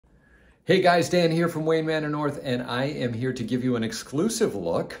Hey guys, Dan here from Wayne Manor North, and I am here to give you an exclusive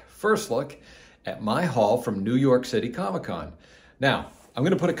look, first look, at my haul from New York City Comic Con. Now, I'm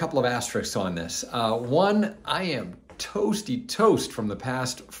going to put a couple of asterisks on this. One, I am toasty toast from the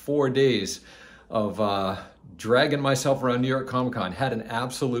past 4 days of dragging myself around New York Comic Con. Had an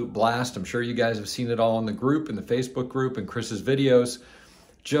absolute blast. I'm sure you guys have seen it all in the group, in the Facebook group, and Chris's videos.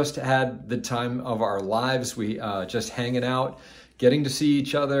 Just had the time of our lives. We just hanging out, getting to see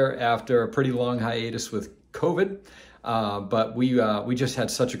each other after a pretty long hiatus with COVID. But we just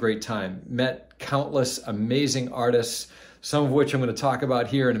had such a great time. Met countless amazing artists, some of which I'm going to talk about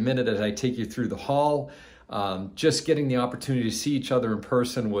here in a minute as I take you through the haul. Just getting the opportunity to see each other in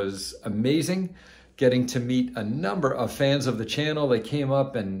person was amazing. Getting to meet a number of fans of the channel. They came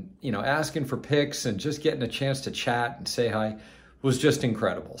up and, asking for pics, and just getting a chance to chat and say hi was just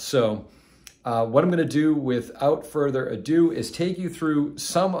incredible. So what I'm going to do without further ado is take you through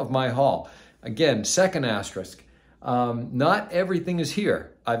some of my haul. Again, second asterisk, not everything is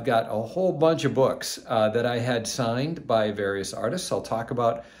here. I've got a whole bunch of books that I had signed by various artists. I'll talk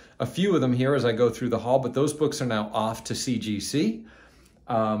about a few of them here as I go through the haul, but those books are now off to CGC.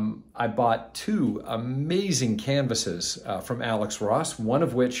 I bought 2 amazing canvases from Alex Ross, one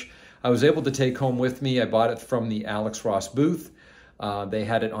of which I was able to take home with me. I bought it from the Alex Ross booth. They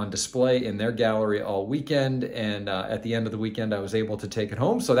had it on display in their gallery all weekend, and at the end of the weekend I was able to take it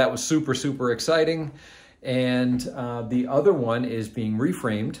home, so that was super, super exciting. And the other one is being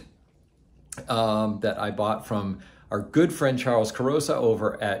reframed that I bought from our good friend Charles Carosa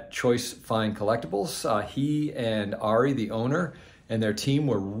over at Choice Fine Collectibles. He and Ari, the owner, and their team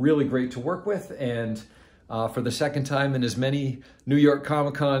were really great to work with, and for the second time in as many New York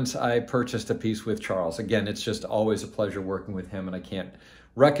Comic Cons, I purchased a piece with Charles. Again, it's just always a pleasure working with him, and I can't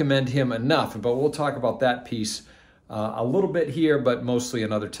recommend him enough. But we'll talk about that piece a little bit here, but mostly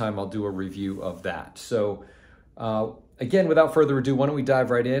another time I'll do a review of that. So again, without further ado, why don't we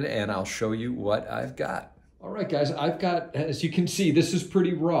dive right in and I'll show you what I've got. All right, guys, I've got, as you can see, this is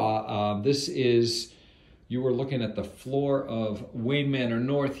pretty raw. This is... You were looking at the floor of Wayne Manor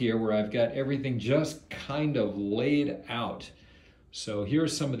North here, where I've got everything just kind of laid out. So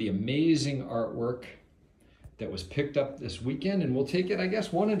here's some of the amazing artwork that was picked up this weekend, and we'll take it, I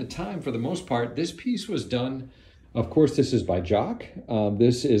guess, one at a time for the most part. This piece was done, of course, this is by Jock.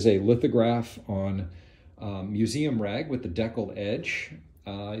 This is a lithograph on museum rag with the deckled edge.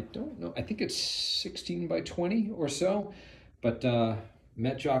 I don't know, I think it's 16 by 20 or so, but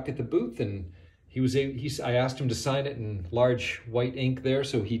met Jock at the booth, and I asked him to sign it in large white ink there,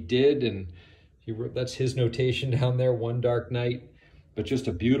 so he did, and he wrote, that's his notation down there, One Dark Night. But just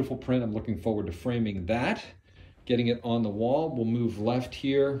a beautiful print. I'm looking forward to framing that, getting it on the wall. We'll move left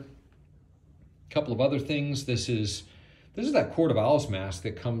here. A couple of other things. This is that Court of Owls mask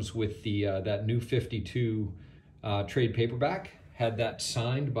that comes with the that new 52 trade paperback. Had that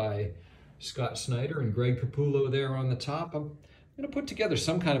signed by Scott Snyder and Greg Capullo there on the top. I'm going to put together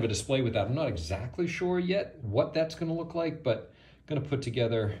some kind of a display with that. I'm not exactly sure yet what that's going to look like, but I'm going to put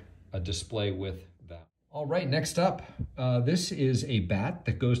together a display with that. All right, next up, this is a bat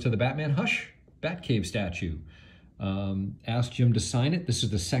that goes to the Batman Hush Batcave statue. Asked Jim to sign it. This is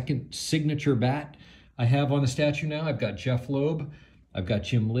the second signature bat I have on the statue now. I've got Jeff Loeb, I've got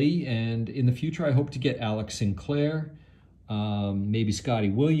Jim Lee, and in the future I hope to get Alex Sinclair, maybe Scotty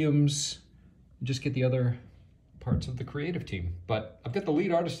Williams, just get the other parts of the creative team. But I've got the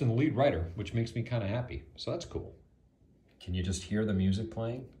lead artist and the lead writer, which makes me kind of happy. So that's cool. Can you just hear the music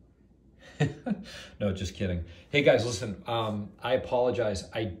playing? No, just kidding. Hey guys, listen, I apologize.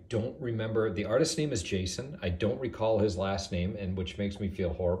 I don't remember, the artist's name is Jason. I don't recall his last name, and which makes me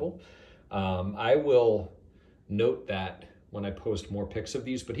feel horrible. I will note that when I post more pics of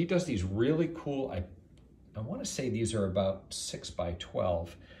these, but he does these really cool, I want to say these are about 6 by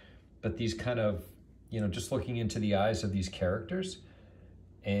 12, but these kind of, just looking into the eyes of these characters.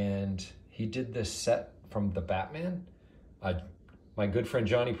 And he did this set from the Batman. My good friend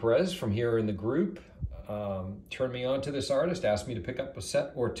Johnny Perez from here in the group turned me on to this artist, asked me to pick up a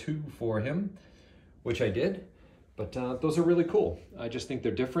set or 2 for him, which I did. But those are really cool. I just think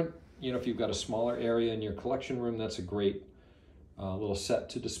they're different. If you've got a smaller area in your collection room, that's a great little set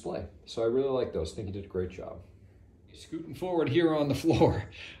to display. So I really like those. I think he did a great job. Scooting forward here on the floor.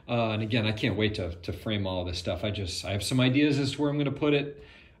 And again, I can't wait to frame all this stuff. I have some ideas as to where I'm going to put it.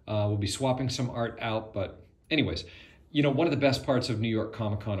 We'll be swapping some art out. But anyways, one of the best parts of New York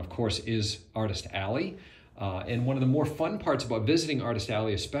Comic Con, of course, is Artist Alley. And one of the more fun parts about visiting Artist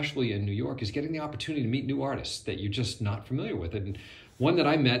Alley, especially in New York, is getting the opportunity to meet new artists that you're just not familiar with. And one that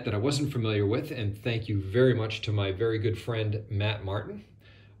I met that I wasn't familiar with, and thank you very much to my very good friend, Matt Martin,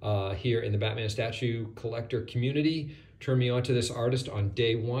 here in the Batman statue collector community turned me on to this artist on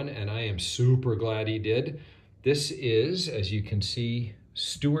day one, and I am super glad he did. This is, as you can see,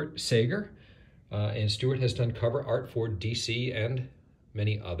 Stuart Sager, and Stuart has done cover art for DC and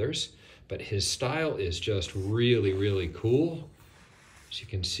many others, but his style is just really, really cool. As you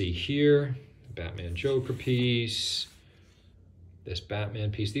can see here, Batman Joker piece, this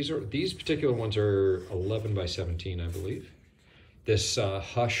Batman piece. These particular ones are 11 by 17, I believe. This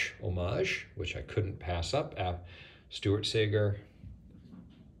Hush homage, which I couldn't pass up. Stuart Sager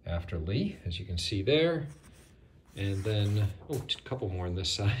after Lee, as you can see there. And then, oh, just a couple more in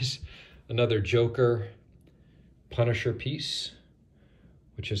this size. Another Joker Punisher piece,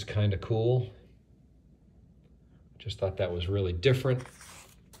 which is kind of cool. Just thought that was really different.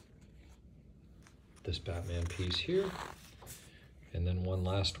 This Batman piece here. And then one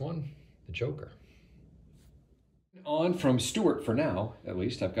last one, the Joker. On from Stuart for now, at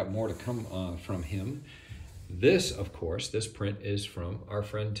least. I've got more to come from him. This, of course, this print is from our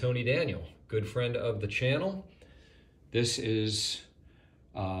friend Tony Daniel, good friend of the channel. This is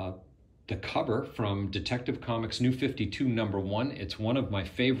the cover from Detective Comics New 52 #1. It's one of my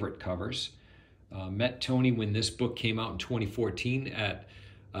favorite covers. Met Tony when this book came out in 2014 at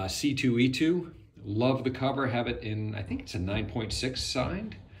C2E2. Love the cover, have it in, I think it's a 9.6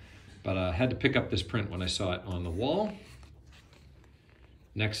 signed, but I had to pick up this print when I saw it on the wall.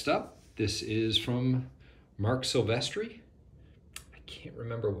 Next up, this is from Mark Silvestri. I can't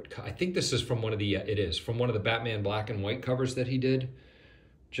remember what, I think this is from one of the, it is, from one of the Batman black and white covers that he did.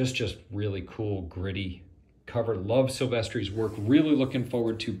 Just really cool, gritty cover. Love Silvestri's work. Really looking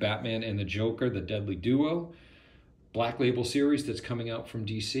forward to Batman and the Joker, the Deadly Duo, Black Label series that's coming out from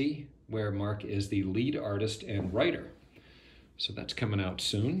DC, where Mark is the lead artist and writer. So that's coming out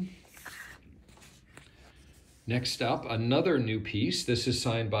soon. Next up, another new piece. This is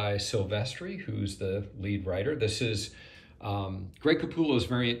signed by Silvestri, who's the lead writer. This is Greg Capullo's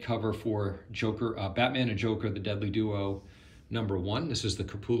variant cover for Joker, Batman and Joker, the Deadly Duo #1. This is the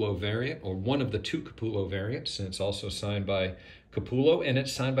Capullo variant, or one of the two Capullo variants, and it's also signed by Capullo, and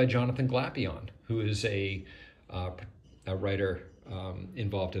it's signed by Jonathan Glapion, who is a writer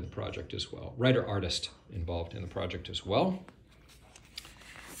involved in the project as well. Writer-artist involved in the project as well.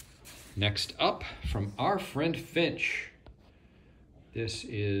 Next up, from our friend Finch. This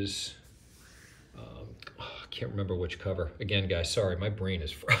is, I can't remember which cover. Again, guys, sorry, my brain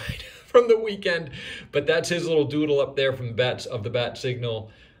is fried from the weekend, but that's his little doodle up there from the Bat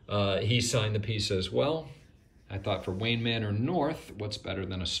Signal. He signed the piece as well. I thought for Wayne Manor North, what's better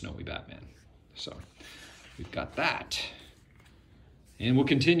than a snowy Batman? So we've got that. And we'll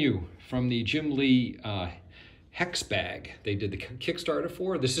continue from the Jim Lee Hex bag they did the Kickstarter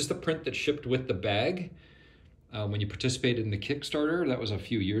for. This is the print that shipped with the bag when you participated in the Kickstarter. That was a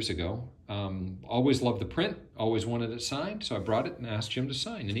few years ago. Always loved the print, always wanted it signed, so I brought it and asked Jim to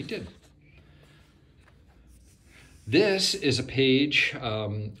sign, and he did. This is a page,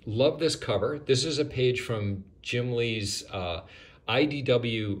 love this cover. This is a page from Jim Lee's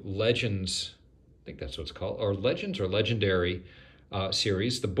IDW Legends, I think that's what it's called, or Legends or Legendary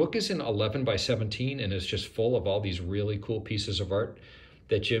series. The book is in 11 by 17 and is just full of all these really cool pieces of art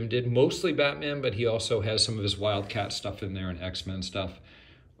that Jim did. Mostly Batman, but he also has some of his Wildcat stuff in there and X-Men stuff.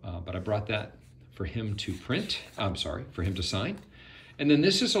 But I brought that for him to print. I'm sorry, for him to sign. And then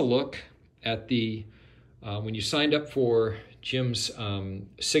this is a look at the, when you signed up for Jim's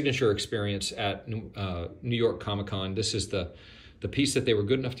signature experience at New York Comic Con, this is the piece that they were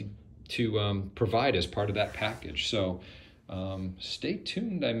good enough to provide as part of that package. So stay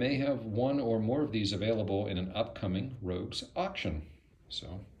tuned. I may have one or more of these available in an upcoming Rogues auction.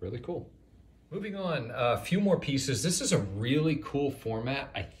 So really cool. Moving on, a few more pieces. This is a really cool format.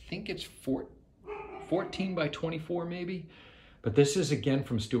 I think it's 14 by 24 maybe. But this is again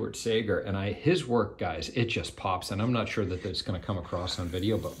from Stuart Sager, and his work, guys, it just pops. And I'm not sure that it's going to come across on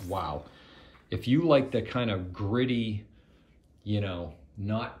video, but wow. If you like the kind of gritty, you know,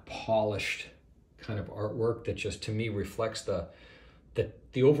 not polished kind of artwork that just to me reflects the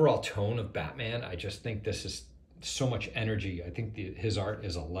overall tone of Batman, I just think this is so much energy. I think his art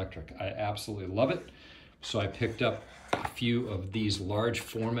is electric. I absolutely love it. So I picked up a few of these large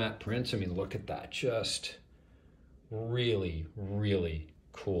format prints. I mean, look at that. Just really, really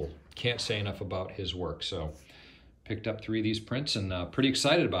cool. Can't say enough about his work. So picked up 3 of these prints and pretty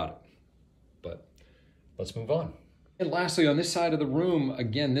excited about it. But let's move on. And lastly, on this side of the room,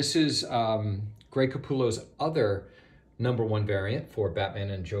 again, this is Greg Capullo's other #1 variant for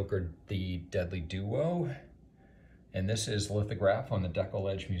Batman and Joker, the Deadly Duo. And this is lithograph on the Deckle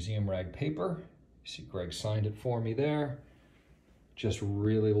Edge Museum rag paper. You see Greg signed it for me there. Just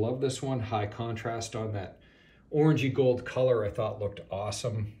really love this one. High contrast on that orangey gold color I thought looked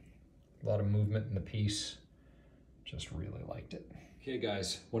awesome. A lot of movement in the piece. Just really liked it. Okay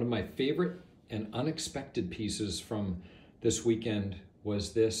guys, one of my favorite and unexpected pieces from this weekend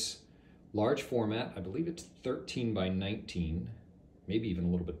was this large format. I believe it's 13 by 19, maybe even a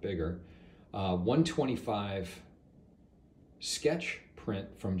little bit bigger. 125 sketch print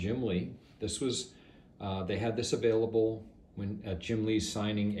from Jim Lee. This was, they had this available at Jim Lee's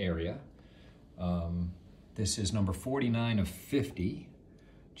signing area. This is number 49 of 50.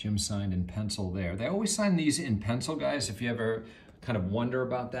 Jim signed in pencil there. They always sign these in pencil, guys, if you ever kind of wonder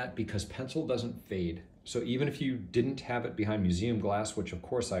about that, because pencil doesn't fade. So even if you didn't have it behind museum glass, which of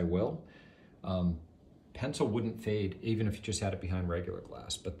course I will, pencil wouldn't fade even if you just had it behind regular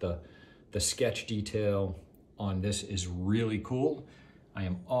glass. But the sketch detail on this is really cool. I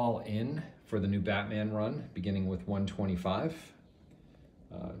am all in for the new Batman run, beginning with 125,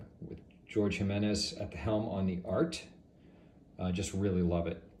 with George Jimenez at the helm on the art. Just really love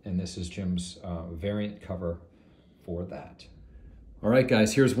it. And this is Jim's variant cover for that. All right,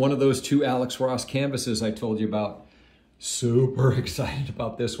 guys, here's one of those two Alex Ross canvases I told you about. Super excited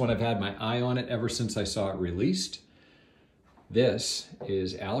about this one. I've had my eye on it ever since I saw it released. This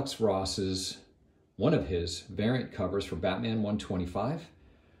is Alex Ross's, one of his variant covers for Batman 125.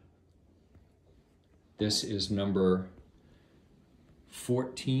 This is number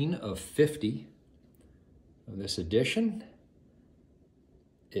 14 of 50 of this edition.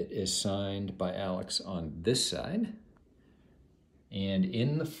 It is signed by Alex on this side. And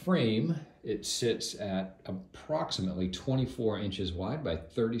in the frame, it sits at approximately 24 inches wide by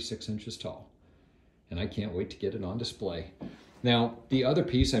 36 inches tall. And I can't wait to get it on display. Now, the other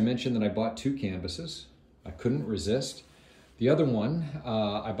piece, I mentioned that I bought two canvases. I couldn't resist. The other one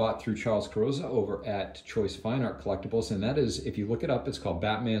I bought through Charles Carrozza over at Choice Fine Art Collectibles, and that is, if you look it up, it's called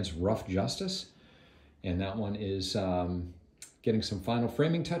Batman's Rough Justice. And that one is getting some final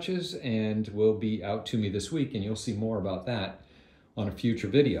framing touches and will be out to me this week, and you'll see more about that on a future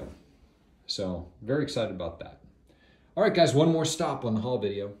video. So very excited about that. All right, guys, one more stop on the haul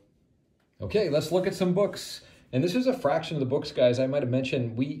video. Okay, let's look at some books. And this is a fraction of the books, guys. I might have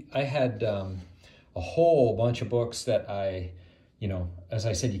mentioned I had a whole bunch of books that as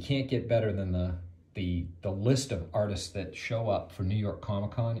I said, you can't get better than the list of artists that show up for New York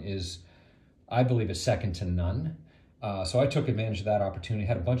Comic Con is, I believe, is second to none. So I took advantage of that opportunity,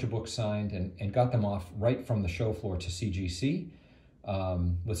 had a bunch of books signed and got them off right from the show floor to CGC.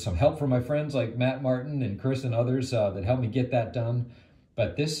 With some help from my friends like Matt Martin and Chris and others that helped me get that done.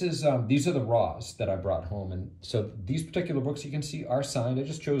 But this is these are the raws that I brought home. And so these particular books you can see are signed. I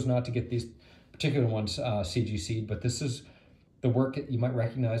just chose not to get these particular ones CGC'd, but this is the work that you might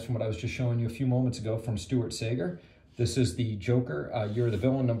recognize from what I was just showing you a few moments ago from Stuart Sager. This is the Joker, You're the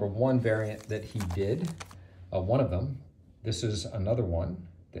Villain #1 variant that he did, one of them. This is another one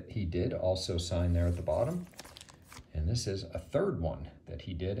that he did, also signed there at the bottom. And this is a third one that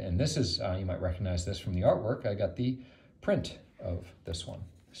he did. And this is, you might recognize this from the artwork. I got the print of this one.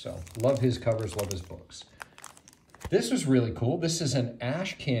 So love his covers, love his books. This was really cool. This is an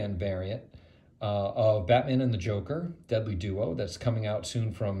ash can variant of Batman and the Joker, Deadly Duo, that's coming out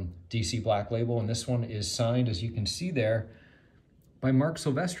soon from DC Black Label. And this one is signed, as you can see there, by Mark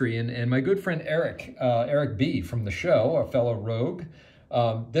Silvestri and my good friend Eric B. from the show, a fellow rogue.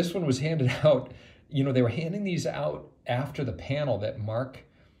 This one was handed out. They were handing these out after the panel that Mark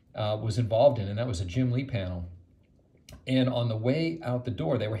was involved in, and that was a Jim Lee panel. And on the way out the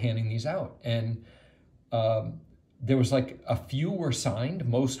door, they were handing these out. And there was like a few were signed,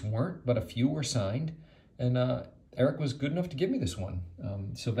 most weren't, but a few were signed. And Eric was good enough to give me this one.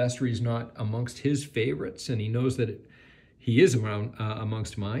 Silvestri's not amongst his favorites, and he knows that he is around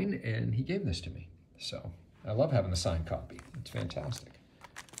amongst mine, and he gave this to me. So I love having the signed copy. It's fantastic.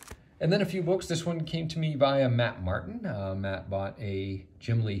 And then a few books. This one came to me via Matt Martin. Matt bought a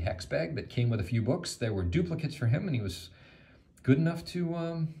Jim Lee hex bag that came with a few books. There were duplicates for him, and he was good enough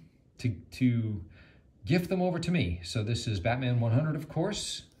to gift them over to me. So this is Batman 100, of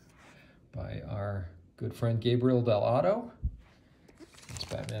course, by our good friend Gabriel Del Otto. It's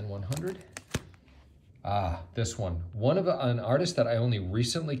Batman 100. This one. An artist that I only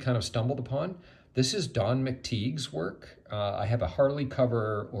recently kind of stumbled upon. This is Dawn McTeague's work. I have a Harley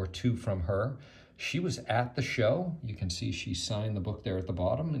cover or two from her. She was at the show. You can see she signed the book there at the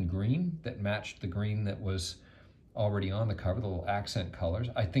bottom in green that matched the green that was already on the cover, the little accent colors.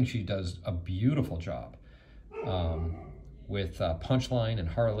 I think she does a beautiful job with Punchline and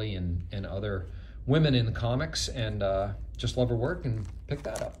Harley and other women in the comics, and just love her work and pick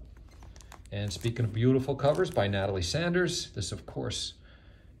that up. And speaking of beautiful covers by Natalie Sanders, this of course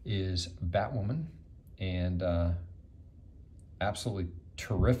is Batwoman, and absolutely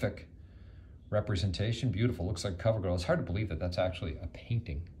terrific representation. Beautiful, looks like CoverGirl. It's hard to believe that that's actually a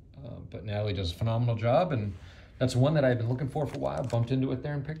painting, but Natalie does a phenomenal job, and that's one that I've been looking for a while. Bumped into it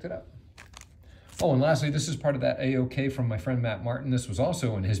there and picked it up. Oh, and lastly, this is part of that A-OK from my friend Matt Martin. This was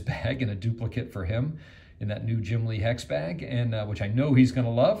also in his bag, and a duplicate for him in that new Jim Lee Hex bag, and which I know he's going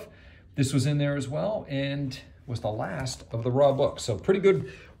to love. This was in there as well, and was the last of the raw books. So pretty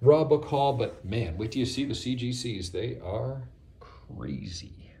good raw book haul, but man, wait till you see the CGCs. They are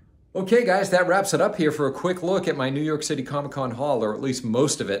crazy. Okay, guys, that wraps it up here for a quick look at my New York City Comic Con haul, or at least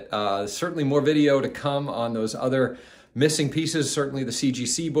most of it. Certainly more video to come on those other missing pieces, certainly the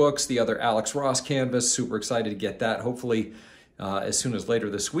CGC books, the other Alex Ross canvas. Super excited to get that, hopefully as soon as later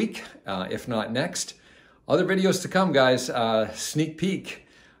this week, if not next. Other videos to come, guys. Sneak peek.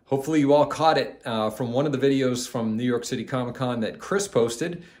 Hopefully you all caught it from one of the videos from New York City Comic Con that Chris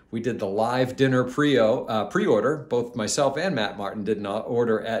posted. We did the live dinner pre-order. Both myself and Matt Martin did not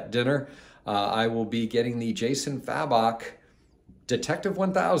order at dinner. I will be getting the Jason Fabok Detective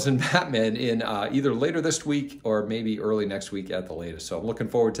 1000 Batman in either later this week or maybe early next week at the latest. So I'm looking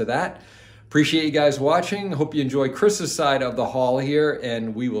forward to that. Appreciate you guys watching. Hope you enjoy Chris's side of the haul here,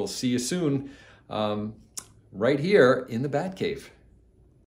 and we will see you soon right here in the Batcave.